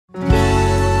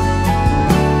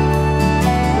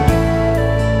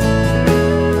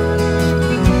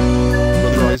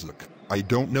I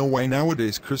don't know why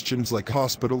nowadays Christians like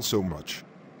hospitals so much.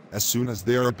 As soon as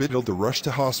they are a bit ill, they rush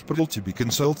to hospital to be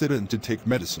consulted and to take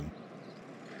medicine.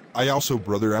 I also,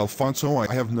 Brother Alfonso,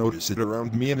 I have noticed it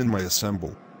around me and in my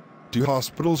assemble. Do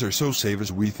hospitals are so safe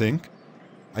as we think?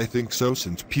 I think so,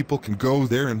 since people can go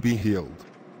there and be healed.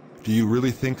 Do you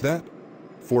really think that?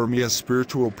 For me as a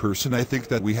spiritual person, I think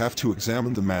that we have to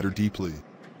examine the matter deeply.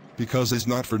 Because it's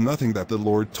not for nothing that the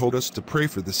Lord told us to pray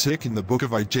for the sick in the book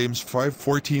of James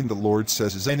 5:14. The Lord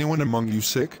says, "Is anyone among you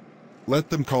sick?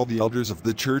 Let them call the elders of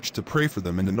the church to pray for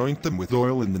them and anoint them with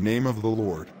oil in the name of the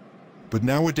Lord." But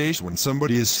nowadays when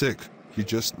somebody is sick, he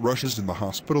just rushes in the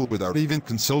hospital without even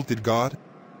consulted God.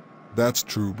 That's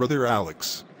true, Brother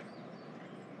Alex.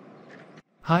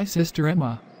 Hi, Sister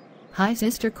Emma. Hi,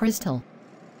 Sister Crystal.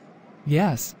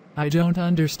 Yes, I don't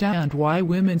understand why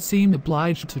women seem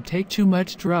obliged to take too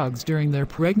much drugs during their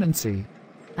pregnancy.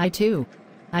 I too.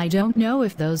 I don't know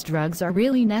if those drugs are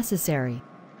really necessary.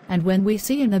 And when we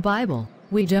see in the Bible,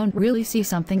 we don't really see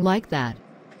something like that.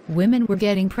 Women were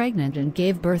getting pregnant and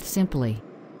gave birth simply.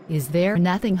 Is there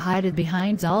nothing hidden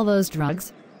behind all those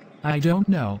drugs? I don't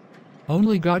know.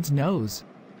 Only God knows.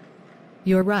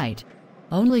 You're right.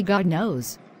 Only God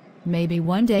knows. Maybe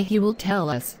one day He will tell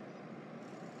us.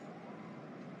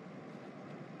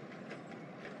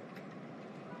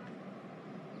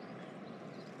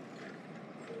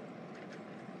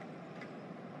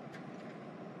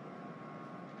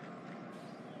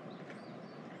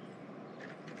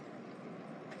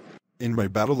 In my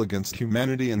battle against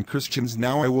humanity and Christians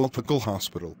now, I will tackle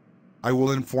hospital. I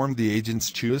will inform the agents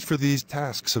choose for these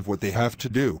tasks of what they have to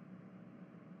do.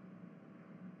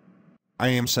 I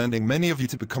am sending many of you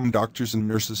to become doctors and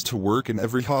nurses to work in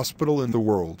every hospital in the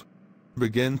world.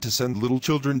 Begin to send little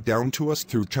children down to us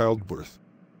through childbirth.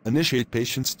 Initiate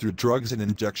patients through drugs and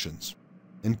injections.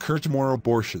 Encourage more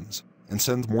abortions, and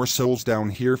send more souls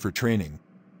down here for training.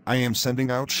 I am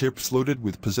sending out ships loaded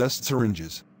with possessed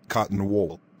syringes, cotton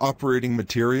wool, operating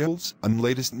materials, and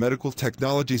latest medical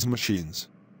technologies machines.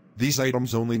 These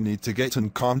items only need to get in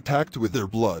contact with their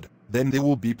blood, then they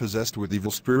will be possessed with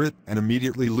evil spirit and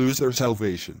immediately lose their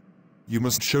salvation. You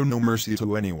must show no mercy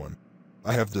to anyone.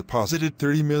 I have deposited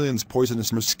 30 million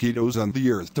poisonous mosquitoes on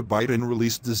the earth to bite and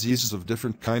release diseases of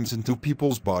different kinds into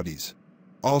people's bodies.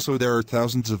 Also, there are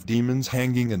thousands of demons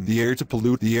hanging in the air to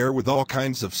pollute the air with all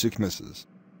kinds of sicknesses.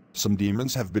 Some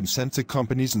demons have been sent to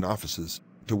companies and offices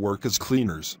to work as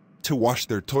cleaners, to wash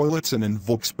their toilets and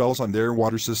invoke spells on their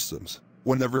water systems.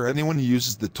 Whenever anyone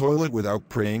uses the toilet without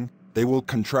praying, they will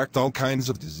contract all kinds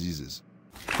of diseases.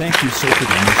 Thank you so for the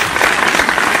mission.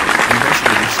 We must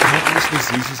release countless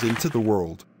diseases into the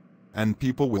world, and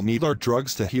people will need our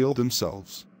drugs to heal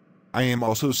themselves. I am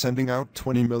also sending out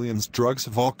 20 million drugs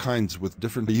of all kinds with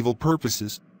different evil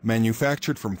purposes,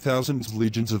 manufactured from thousands of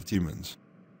legions of demons.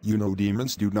 You know,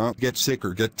 demons do not get sick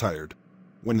or get tired.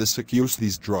 When the sick use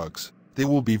these drugs, they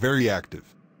will be very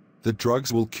active. The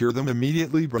drugs will cure them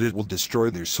immediately, but it will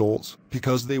destroy their souls,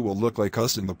 because they will look like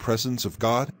us in the presence of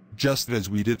God, just as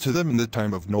we did to them in the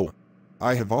time of Noah.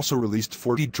 I have also released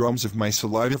 40 drums of my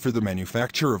saliva for the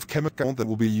manufacture of chemical that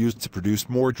will be used to produce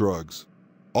more drugs.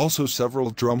 Also, several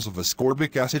drums of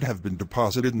ascorbic acid have been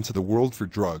deposited into the world for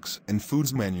drugs and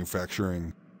foods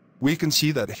manufacturing. We can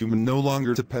see that human no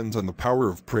longer depends on the power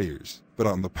of prayers, but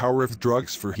on the power of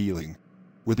drugs for healing.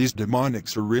 With these demonic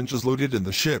syringes loaded in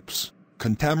the ships,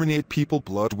 contaminate people's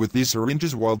blood with these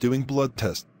syringes while doing blood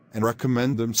tests, and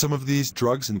recommend them some of these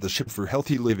drugs in the ship for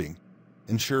healthy living.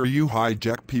 Ensure you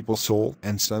hijack people's soul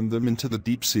and send them into the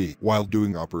deep sea while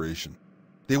doing operation.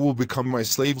 They will become my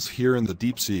slaves here in the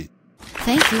deep sea.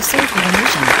 Thank you, sir, for the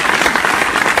mission.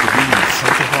 The demons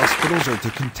sent to hospitals are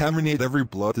to contaminate every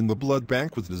blood in the blood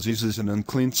bank with diseases and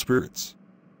unclean spirits.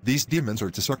 These demons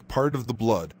are to suck part of the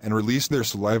blood and release their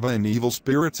saliva and evil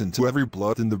spirits into every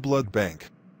blood in the blood bank.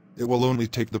 It will only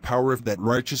take the power of that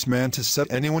righteous man to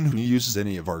set anyone who uses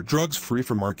any of our drugs free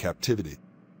from our captivity.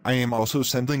 I am also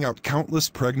sending out countless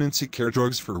pregnancy care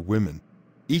drugs for women.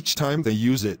 Each time they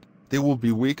use it, they will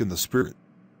be weak in the spirit.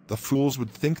 The fools would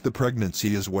think the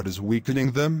pregnancy is what is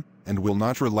weakening them, and will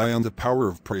not rely on the power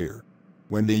of prayer.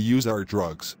 When they use our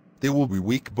drugs, they will be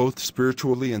weak both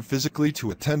spiritually and physically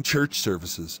to attend church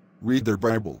services, read their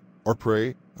Bible, or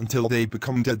pray, until they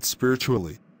become dead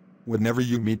spiritually. Whenever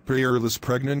you meet prayerless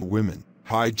pregnant women,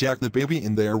 hijack the baby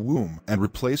in their womb and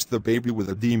replace the baby with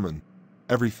a demon.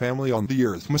 Every family on the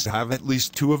earth must have at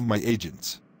least 2 of my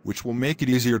agents, which will make it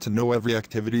easier to know every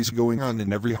activities going on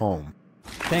in every home.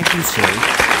 Thank you, sir.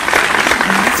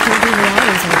 Master, we will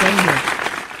always obey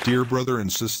you. Dear brother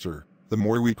and sister, the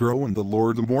more we grow in the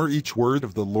Lord, the more each word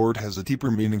of the Lord has a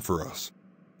deeper meaning for us.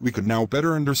 We can now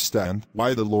better understand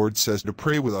why the Lord says to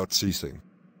pray without ceasing.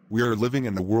 We are living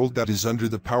in a world that is under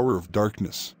the power of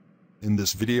darkness. In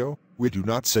this video, we do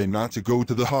not say not to go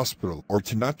to the hospital or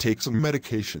to not take some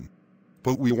medication.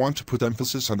 But we want to put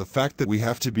emphasis on the fact that we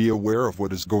have to be aware of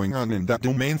what is going on in that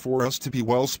domain for us to be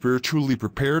well spiritually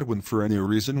prepared when for any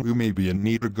reason we may be in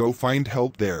need to go find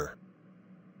help there.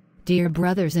 Dear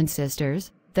brothers and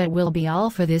sisters, that will be all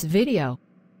for this video.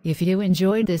 If you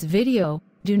enjoyed this video,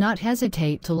 do not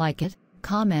hesitate to like it,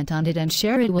 comment on it and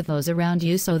share it with those around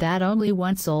you so that only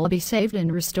one soul be saved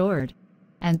and restored.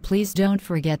 And please don't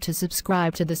forget to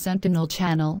subscribe to the Sentinel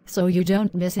channel so you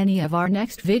don't miss any of our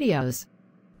next videos.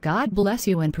 God bless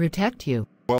you and protect you.